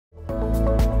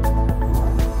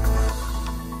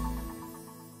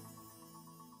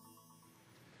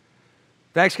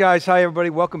Thanks guys, hi everybody.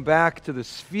 Welcome back to the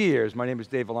Spheres. My name is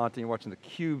Dave Vellante. You're watching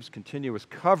theCUBE's continuous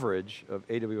coverage of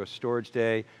AWS Storage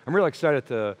Day. I'm really excited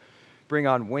to bring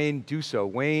on Wayne Duso.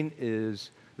 Wayne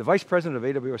is the Vice President of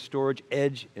AWS Storage,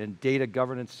 Edge, and Data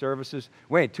Governance Services.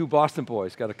 Wayne, two Boston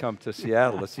boys got to come to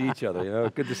Seattle to see each other. You know,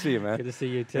 good to see you, man. Good to see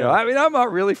you too. You know, I mean, I'm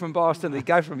not really from Boston. The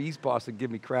guy from East Boston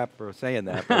give me crap for saying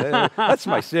that, but that's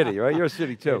my city, right? You're a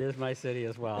city too. It is my city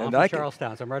as well. And I'm from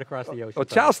Charlestown, so I'm right across the ocean. Well,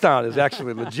 Charlestown is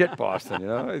actually legit Boston, you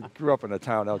know? I grew up in a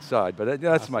town outside, but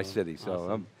that's Awesome. my city, so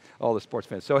Awesome. I'm all the sports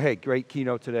fans. So hey, great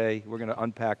keynote today. We're going to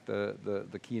unpack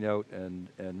the keynote and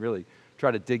really try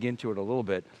to dig into it a little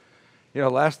bit. You know,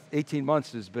 last 18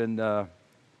 months has been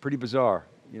pretty bizarre.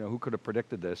 You know, who could have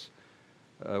predicted this?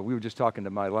 We were just talking to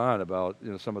Milan about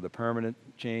some of the permanent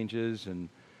changes, and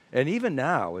even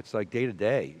now it's like day to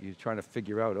day. You're trying to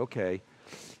figure out, okay,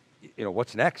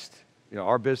 what's next?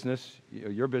 Our business,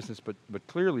 your business, but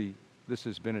clearly this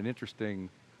has been an interesting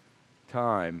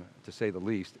time, to say the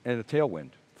least, and a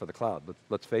tailwind for the cloud.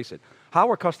 Let's face it. How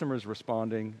are customers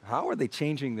responding? How are they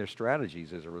changing their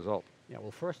strategies as a result? Yeah,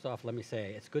 well, first off, let me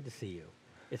say, it's good to see you.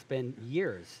 It's been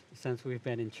years since we've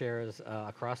been in chairs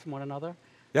across from one another.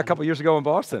 Yeah, a couple years ago in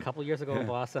Boston. A couple years ago in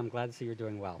Boston. I'm glad to see you're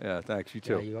doing well. Yeah, thanks, you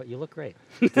too. Yeah, you look great.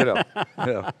 Ditto. I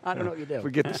don't know what you do. If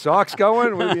we get the socks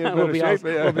going, we'll be in better shape.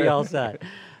 We'll be all set.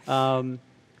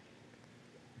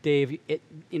 Dave,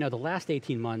 the last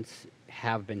 18 months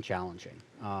have been challenging.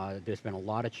 There's been a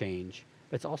lot of change,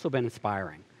 but it's also been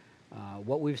inspiring.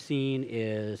 What we've seen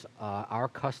is our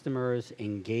customers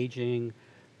engaging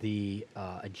the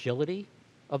agility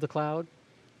of the cloud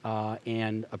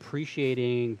and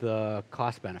appreciating the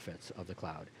cost benefits of the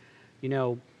cloud.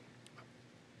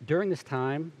 During this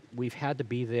time, we've had to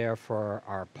be there for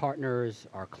our partners,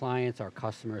 our clients, our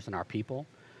customers, and our people,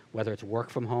 whether it's work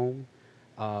from home,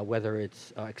 whether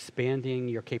it's expanding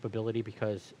your capability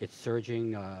because it's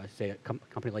surging, say a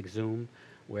company like Zoom,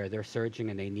 where they're surging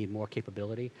and they need more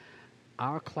capability.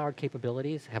 Our cloud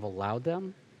capabilities have allowed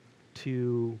them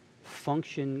to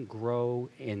function, grow,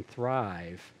 and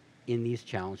thrive in these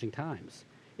challenging times.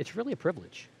 It's really a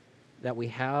privilege that we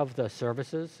have the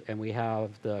services and we have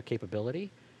the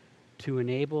capability to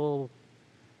enable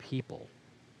people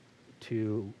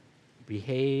to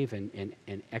behave and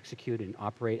execute and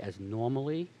operate as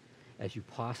normally as you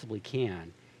possibly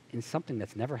can in something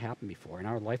that's never happened before in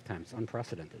our lifetime. It's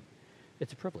unprecedented.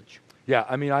 It's a privilege. Yeah,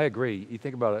 I mean, I agree. You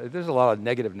think about it, there's a lot of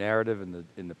negative narrative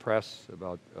in the press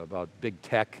about big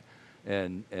tech,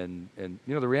 and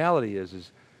the reality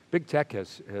is big tech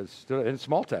has stood, and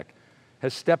small tech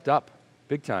has stepped up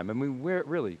big time. I mean,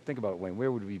 really, think about it, Wayne,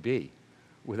 where would we be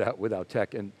without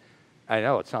tech? And I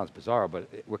know it sounds bizarre, but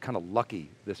we're kind of lucky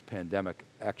this pandemic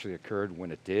actually occurred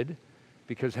when it did,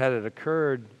 because had it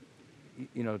occurred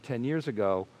 10 years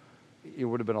ago, it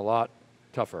would have been a lot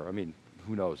tougher. I mean,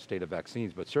 who knows, state of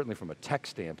vaccines, but certainly from a tech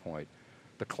standpoint,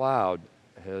 the cloud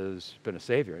has been a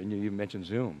savior. And you mentioned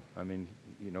Zoom. I mean,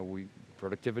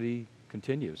 productivity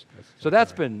continues. So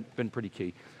that's been pretty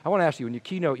key. I want to ask you, in your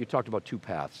keynote, you talked about two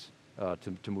paths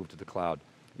to move to the cloud.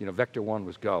 Vector one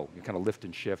was go, you kind of lift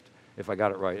and shift, if I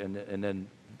got it right, and then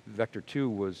Vector 2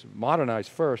 was modernize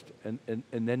first and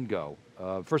then go.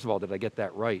 First of all, did I get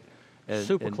that right?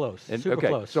 Super close.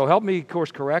 So help me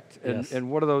course correct, Yes. and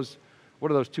what do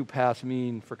those two paths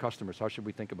mean for customers? How should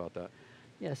we think about that?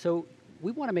 Yeah, so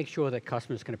we want to make sure that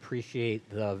customers can appreciate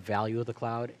the value of the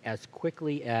cloud as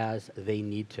quickly as they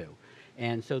need to.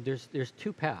 And so there's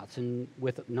two paths, and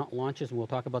with launches, and we'll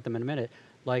talk about them in a minute,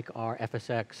 like our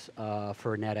FSX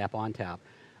for NetApp ONTAP,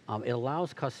 it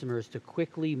allows customers to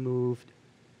quickly move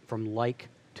from like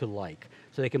to like.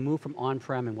 So they can move from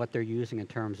on-prem and what they're using in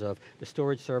terms of the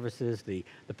storage services, the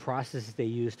processes they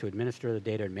use to administer the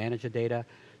data and manage the data,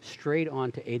 straight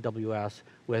onto AWS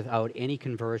without any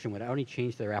conversion, without any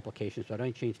change to their applications, without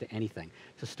any change to anything.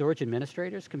 So storage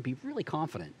administrators can be really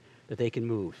confident that they can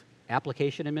move.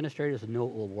 Application administrators know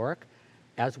it will work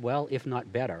as well, if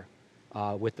not better,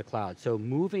 with the cloud. So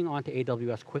moving onto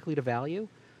AWS quickly to value,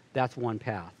 that's one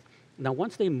path. Now,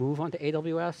 once they move onto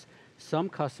AWS, some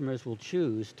customers will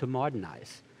choose to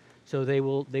modernize. So they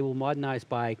will modernize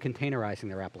by containerizing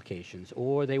their applications,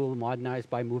 or they will modernize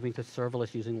by moving to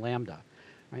serverless using Lambda,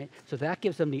 right? So that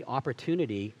gives them the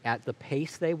opportunity at the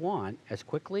pace they want, as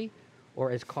quickly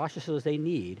or as cautiously as they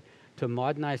need, to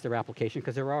modernize their application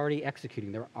because they're already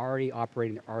executing, they're already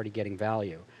operating, they're already getting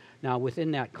value. Now, within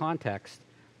that context,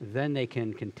 then they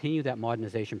can continue that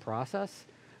modernization process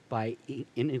by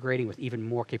integrating with even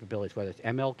more capabilities, whether it's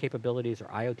ML capabilities or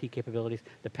IoT capabilities,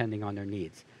 depending on their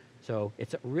needs. So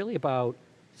it's really about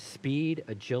speed,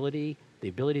 agility, the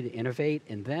ability to innovate,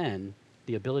 and then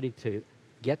the ability to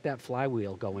get that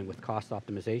flywheel going with cost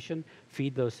optimization,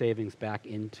 feed those savings back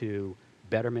into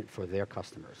betterment for their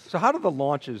customers. So how do the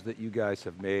launches that you guys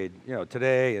have made,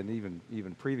 today and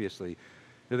even previously,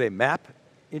 do they map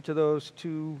into those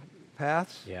two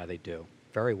paths? Yeah, they do.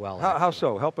 Very well. How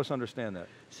so? Help us understand that.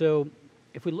 So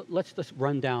if let's just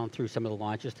run down through some of the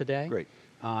launches today. Great.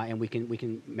 And we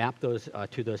can map those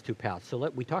to those two paths. So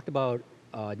we talked about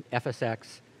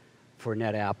FSX for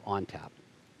NetApp ONTAP,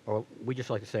 or we just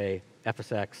like to say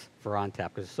FSX for ONTAP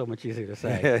because it's so much easier to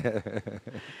say.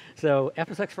 So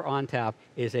FSX for ONTAP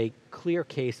is a clear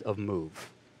case of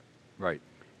move. Right.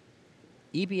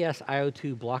 EBS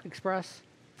IO2 Block Express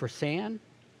for SAN,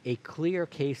 a clear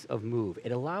case of move.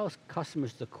 It allows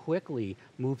customers to quickly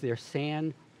move their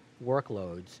SAN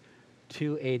workloads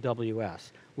to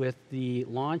AWS. With the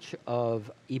launch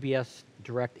of EBS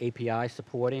Direct API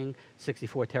supporting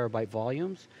 64 terabyte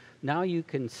volumes, now you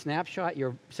can snapshot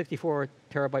your 64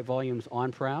 terabyte volumes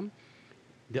on-prem.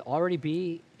 They'll already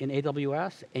be in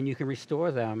AWS, and you can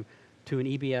restore them to an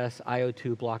EBS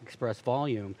IO2 Block Express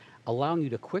volume, allowing you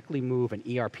to quickly move an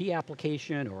ERP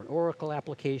application or an Oracle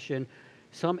application,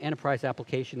 some enterprise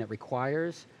application that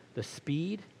requires the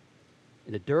speed,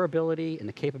 and the durability, and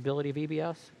the capability of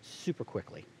EBS super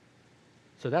quickly.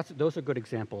 So those are good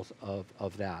examples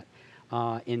of that.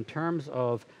 In terms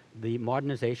of the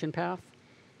modernization path,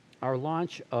 our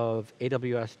launch of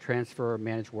AWS Transfer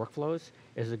Managed Workflows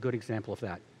is a good example of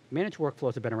that. Managed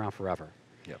workflows have been around forever.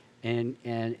 Yep.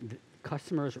 And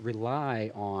customers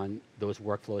rely on those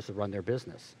workflows to run their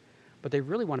business. But they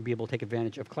really want to be able to take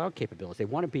advantage of cloud capabilities. They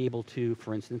want to be able to,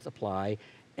 for instance, apply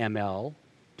ML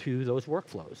to those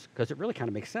workflows, because it really kind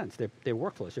of makes sense. They're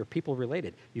workflows, they're people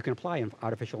related. You can apply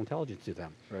artificial intelligence to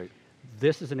them. Right.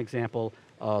 This is an example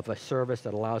of a service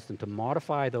that allows them to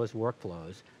modify those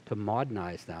workflows, to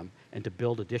modernize them, and to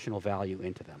build additional value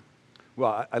into them.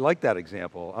 Well, I like that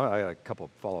example. I got a couple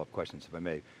of follow-up questions, if I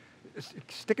may.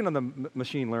 Sticking on the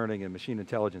machine learning and machine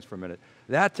intelligence for a minute,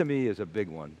 that to me is a big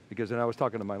one, because when I was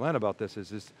talking to Mylene about this,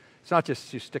 it's not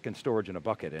just you sticking storage in a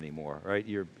bucket anymore, right?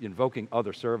 You're invoking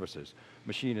other services.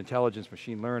 Machine intelligence,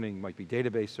 machine learning, might be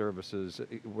database services,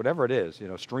 whatever it is,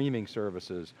 streaming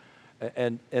services,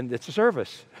 and it's a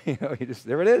service.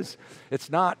 There it is. It's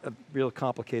not a real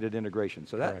complicated integration.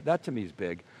 So that to me is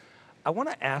big. I want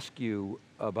to ask you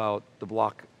about the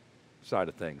block side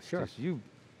of things. Sure.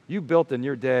 You built in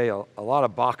your day a lot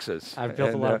of boxes. I've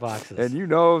built a lot of boxes. And you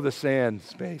know the SAN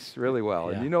space really well.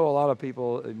 Yeah. And you know a lot of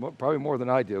people, probably more than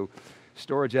I do,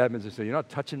 storage admins that say, you're not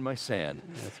touching my SAN.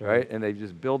 That's right. And they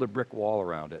just build a brick wall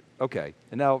around it. Okay,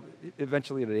 and now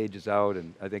eventually it ages out,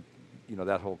 and I think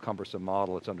that whole cumbersome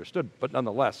model, it's understood, but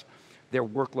nonetheless, their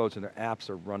workloads and their apps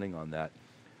are running on that.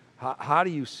 How do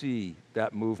you see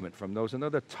that movement from those? And they're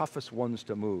the toughest ones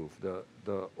to move,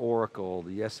 the Oracle,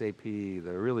 the SAP, the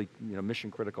really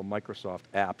mission critical Microsoft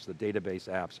apps, the database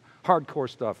apps, hardcore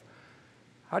stuff.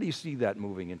 How do you see that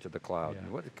moving into the cloud?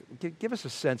 Yeah. Give us a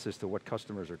sense as to what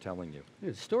customers are telling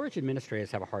you. Storage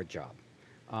administrators have a hard job.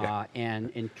 Yeah.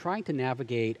 And in trying to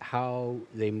navigate how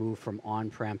they move from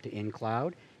on-prem to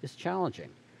in-cloud is challenging.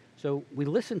 So we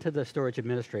listen to the storage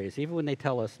administrators, even when they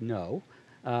tell us no.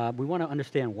 We want to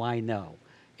understand why no.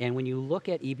 And when you look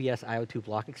at EBS IO2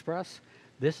 Block Express,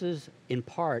 this is in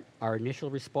part our initial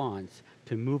response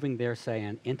to moving their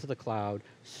SAN into the cloud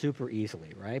super easily,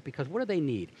 right? Because what do they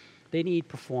need? They need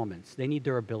performance, they need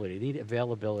durability, they need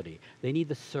availability, they need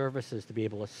the services to be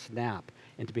able to snap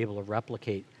and to be able to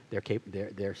replicate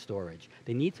their storage.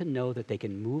 They need to know that they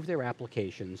can move their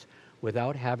applications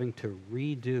without having to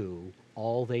redo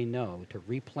all they know, to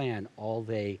replan all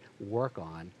they work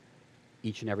on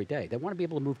each and every day. They want to be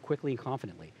able to move quickly and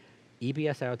confidently.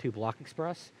 EBS IO2 Block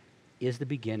Express is the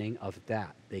beginning of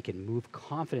that. They can move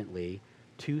confidently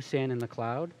to SAN in the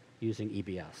cloud using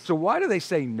EBS. So why do they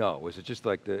say no? Is it just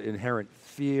like the inherent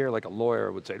fear, like a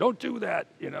lawyer would say, don't do that,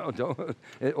 don't,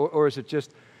 or is it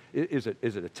just, is it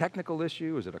a technical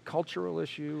issue? Is it a cultural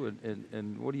issue?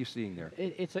 And what are you seeing there?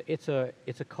 It's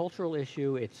a cultural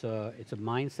issue, it's a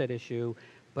mindset issue,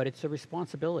 but it's a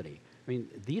responsibility. I mean,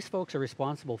 these folks are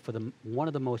responsible for one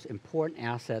of the most important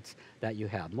assets that you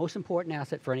have. Most important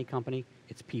asset for any company,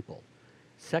 it's people.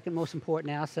 Second most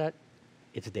important asset,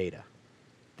 it's data.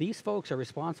 These folks are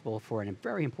responsible for a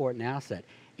very important asset,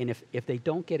 and if they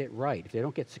don't get it right, if they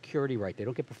don't get security right, they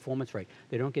don't get performance right,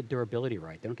 they don't get durability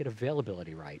right, they don't get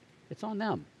availability right, it's on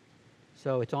them.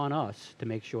 So it's on us to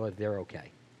make sure they're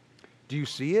okay. Do you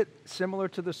see it similar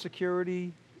to the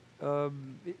security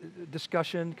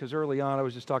discussion? Because early on I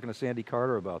was just talking to Sandy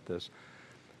Carter about this,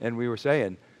 and we were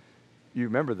saying, you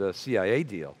remember the CIA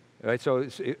deal, right? So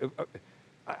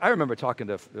I remember talking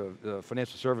to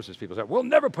financial services people, say, we'll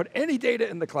never put any data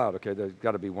in the cloud. Okay, there's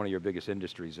got to be one of your biggest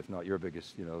industries, if not your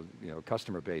biggest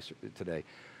customer base today.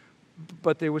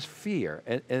 But there was fear,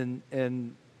 and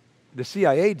the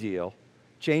CIA deal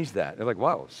changed that. They're like,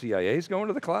 wow, CIA's going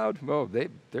to the cloud? Well,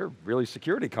 they're really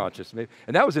security conscious. And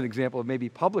that was an example of maybe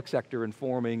public sector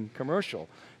informing commercial.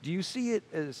 Do you see it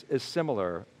as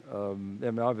similar? I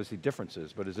mean, obviously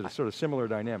differences, but is it a sort of similar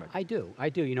dynamic? I do.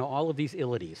 All of these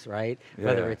illities, right? Yeah.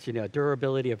 Whether it's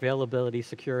durability, availability,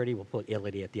 security, we'll put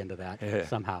illity at the end of that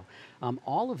somehow.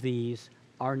 All of these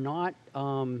are not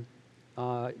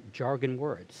jargon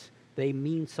words. They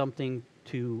mean something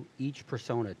to each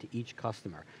persona, to each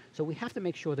customer. So we have to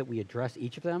make sure that we address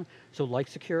each of them. So like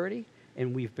security,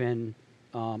 and we've been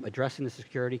addressing the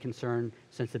security concern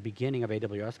since the beginning of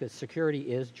AWS, because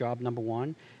security is job number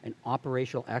one, and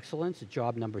operational excellence is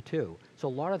job number two. So a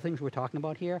lot of the things we're talking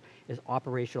about here is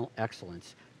operational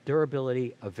excellence.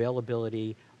 Durability,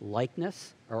 availability,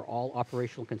 likeness are all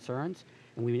operational concerns,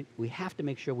 and we have to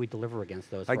make sure we deliver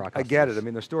against those for our customers. I get it. I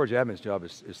mean, the storage admin's job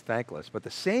is thankless, but at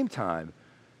the same time,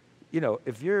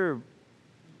 if your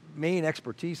main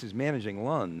expertise is managing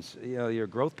LUNs, your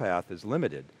growth path is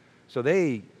limited. So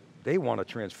they want to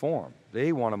transform.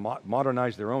 They want to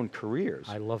modernize their own careers.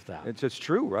 I love that. It's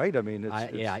true, right? I mean,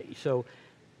 yeah. So,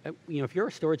 if you're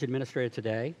a storage administrator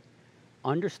today,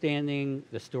 understanding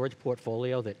the storage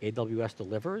portfolio that AWS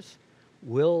delivers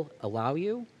will allow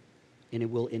you, and it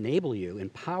will enable you,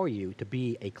 empower you to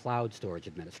be a cloud storage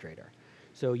administrator.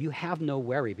 So you have no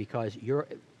worry because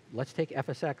let's take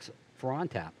FSx for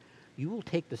ONTAP. You will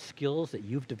take the skills that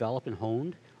you've developed and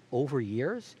honed over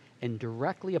years and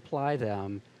directly apply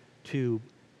them to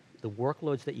the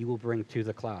workloads that you will bring to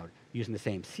the cloud, using the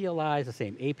same CLIs, the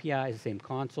same APIs, the same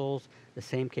consoles, the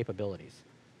same capabilities.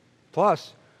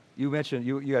 Plus, you mentioned,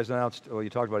 you guys announced, you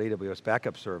talked about AWS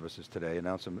backup services today,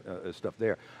 announced some stuff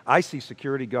there. I see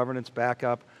security, governance,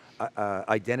 backup,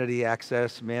 identity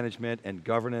access management, and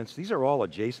governance. These are all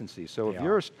adjacencies. So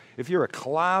if you're a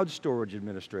cloud storage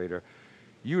administrator,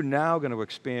 you're now going to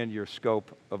expand your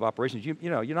scope of operations.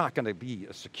 You're not going to be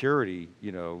a security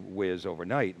whiz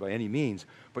overnight by any means,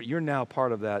 but you're now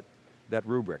part of that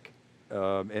rubric,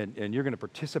 and you're going to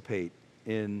participate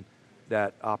in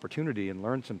that opportunity and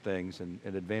learn some things and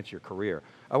advance your career.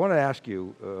 I want to ask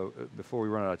you, before we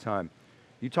run out of time,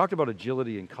 you talked about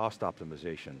agility and cost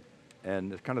optimization,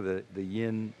 and kind of the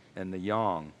yin and the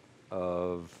yang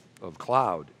of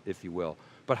cloud, if you will.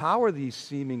 But how are these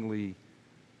seemingly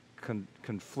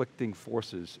conflicting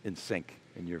forces in sync,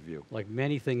 in your view? Like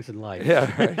many things in life.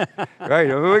 Yeah, right. Right.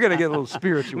 We're going to get a little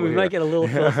spiritual We might get a little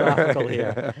philosophical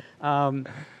here.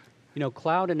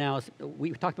 Cloud analysis,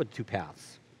 we talked about the two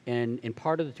paths. And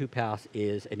part of the two paths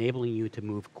is enabling you to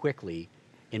move quickly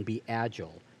and be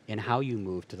agile in how you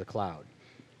move to the cloud.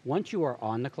 Once you are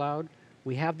on the cloud,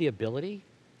 we have the ability,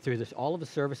 through all of the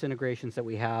service integrations that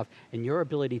we have, and your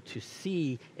ability to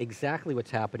see exactly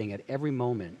what's happening at every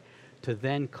moment, to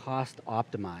then cost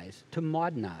optimize, to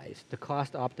modernize, to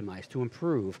cost optimize, to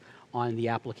improve on the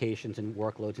applications and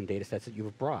workloads and data sets that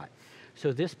you've brought.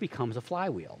 So this becomes a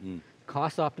flywheel.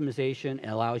 Cost optimization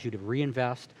allows you to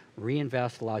reinvest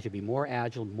allows you to be more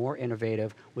agile, more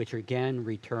innovative, which again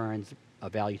returns a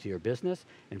value to your business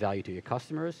and value to your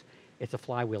customers. It's a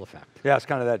flywheel effect. Yeah, it's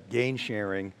kind of that gain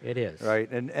sharing. It is. Right,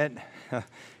 and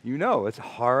it's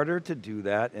harder to do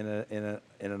that in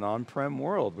an on-prem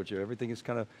world, which everything is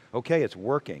kind of, okay, it's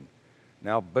working.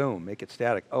 Now, boom, make it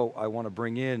static. Oh, I want to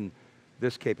bring in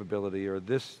this capability or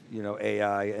this,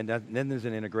 AI, and then there's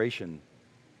an integration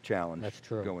challenge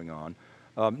going on.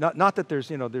 Not that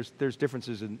there's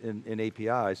differences in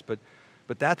APIs, but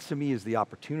that to me is the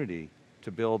opportunity to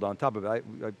build on top of it.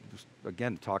 I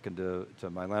again, talking to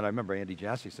my land, I remember Andy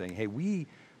Jassy saying, hey, we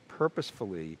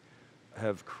purposefully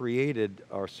have created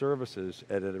our services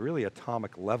at a really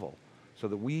atomic level so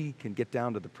that we can get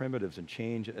down to the primitives and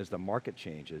change as the market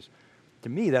changes. To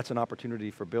me, that's an opportunity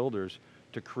for builders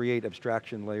to create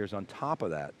abstraction layers on top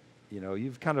of that.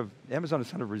 Amazon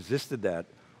has kind of resisted that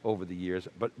over the years,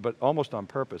 but almost on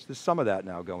purpose. There's some of that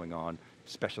now going on,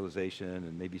 specialization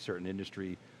and maybe certain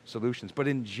industry solutions. But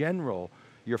in general,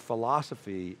 your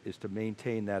philosophy is to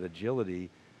maintain that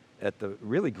agility at the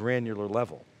really granular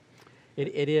level.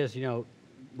 It is,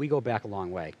 we go back a long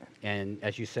way. And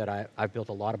as you said, I've built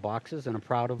a lot of boxes, and I'm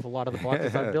proud of a lot of the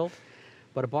boxes I've built.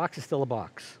 But a box is still a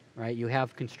box, right? You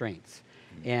have constraints.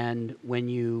 And when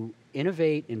you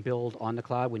innovate and build on the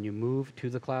cloud, when you move to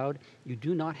the cloud, you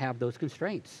do not have those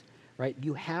constraints. right?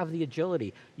 You have the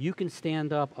agility. You can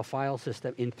stand up a file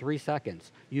system in 3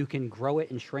 seconds. You can grow it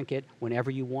and shrink it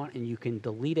whenever you want, and you can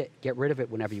delete it, get rid of it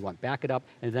whenever you want, back it up,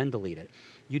 and then delete it.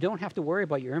 You don't have to worry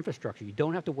about your infrastructure. You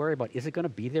don't have to worry about, is it going to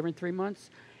be there in 3 months?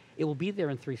 It will be there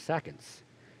in 3 seconds.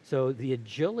 So the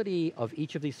agility of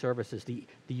each of these services, the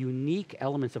unique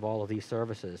elements of all of these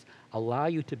services allow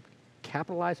you to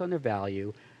capitalize on their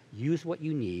value, use what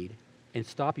you need, and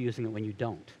stop using it when you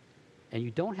don't. And you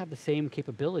don't have the same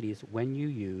capabilities when you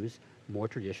use more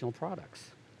traditional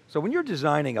products. So when you're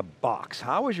designing a box,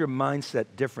 how is your mindset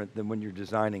different than when you're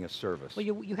designing a service? Well,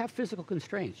 you have physical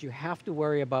constraints. You have to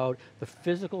worry about the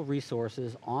physical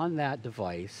resources on that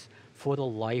device for the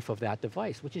life of that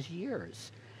device, which is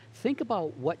years. Think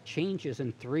about what changes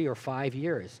in 3 or 5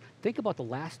 years. Think about the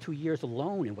last 2 years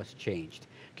alone and what's changed.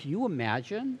 Can you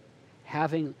imagine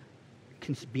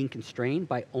being constrained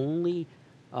by only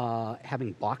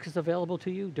having boxes available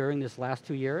to you during this last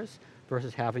 2 years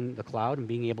versus having the cloud and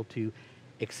being able to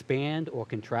expand or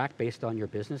contract based on your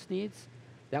business needs?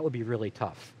 That would be really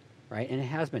tough, right? And it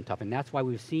has been tough, and that's why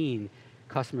we've seen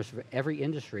customers from every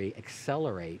industry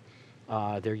accelerate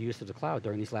their use of the cloud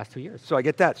during these last 2 years. So I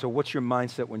get that. So what's your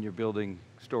mindset when you're building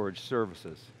storage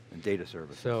services and data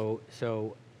services?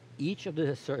 So each of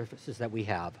the services that we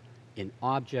have in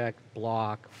object,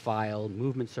 block, file,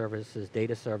 movement services,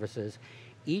 data services,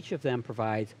 each of them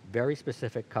provides very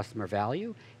specific customer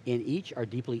value, and each are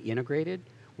deeply integrated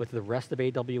with the rest of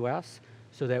AWS,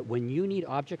 so that when you need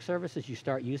object services, you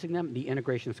start using them, the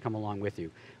integrations come along with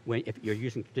you. If you're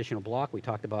using traditional block, we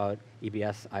talked about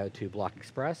EBS IO2 Block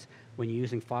Express. When you're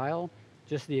using file,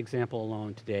 just the example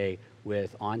alone today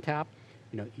with ONTAP,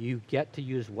 you get to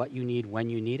use what you need when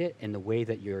you need it in the way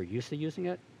that you're used to using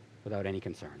it without any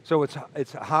concern. So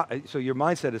so your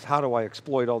mindset is, how do I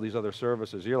exploit all these other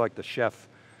services? You're like the chef,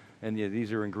 and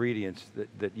these are ingredients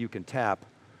that you can tap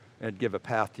and give a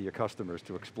path to your customers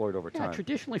to exploit over time.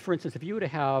 Traditionally, for instance, if you were to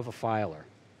have a filer,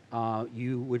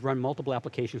 you would run multiple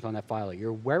applications on that filer.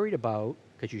 You're worried about,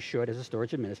 because you should as a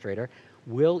storage administrator,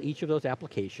 will each of those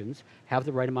applications have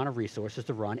the right amount of resources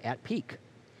to run at peak?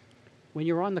 When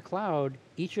you're on the cloud,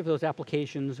 each of those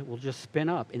applications will just spin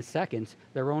up in seconds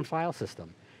their own file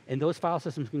system. And those file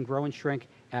systems can grow and shrink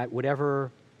at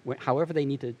however they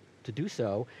need to do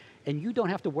so, and you don't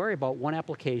have to worry about one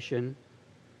application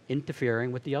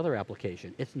interfering with the other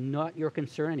application. It's not your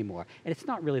concern anymore. And it's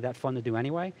not really that fun to do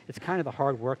anyway. It's kind of the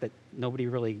hard work that nobody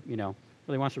really,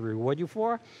 really wants to reward you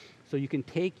for. So you can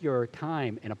take your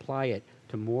time and apply it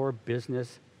to more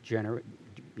business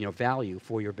value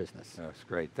for your business. That's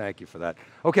great, thank you for that.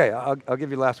 Okay, I'll give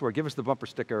you the last word. Give us the bumper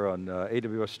sticker on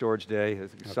AWS Storage Day.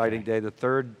 It's an exciting day, the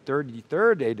third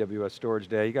AWS Storage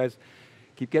Day. You guys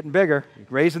keep getting bigger,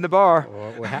 raising the bar.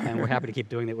 And we're happy to keep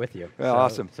doing it with you. Well,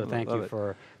 awesome. So thank you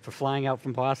for flying out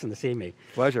from Boston to see me.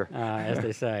 Pleasure. As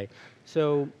they say.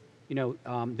 So,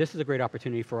 this is a great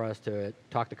opportunity for us to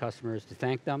talk to customers, to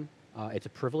thank them. It's a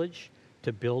privilege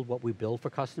to build what we build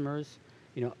for customers.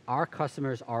 Our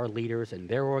customers are leaders in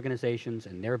their organizations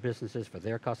and their businesses for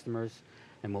their customers.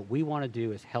 And what we want to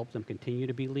do is help them continue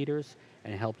to be leaders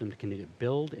and help them to continue to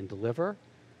build and deliver.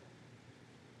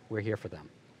 We're here for them.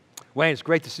 Wayne, it's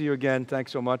great to see you again.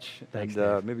 Thanks so much. Thanks, and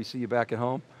Dave. maybe see you back at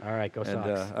home. All right, go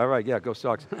Sox. All right, yeah, go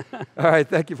Sox. All right,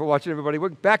 thank you for watching, everybody. We're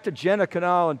back to Jenna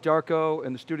Canal and Darko,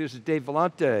 and the studios is Dave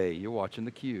Vellante. You're watching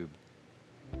theCUBE.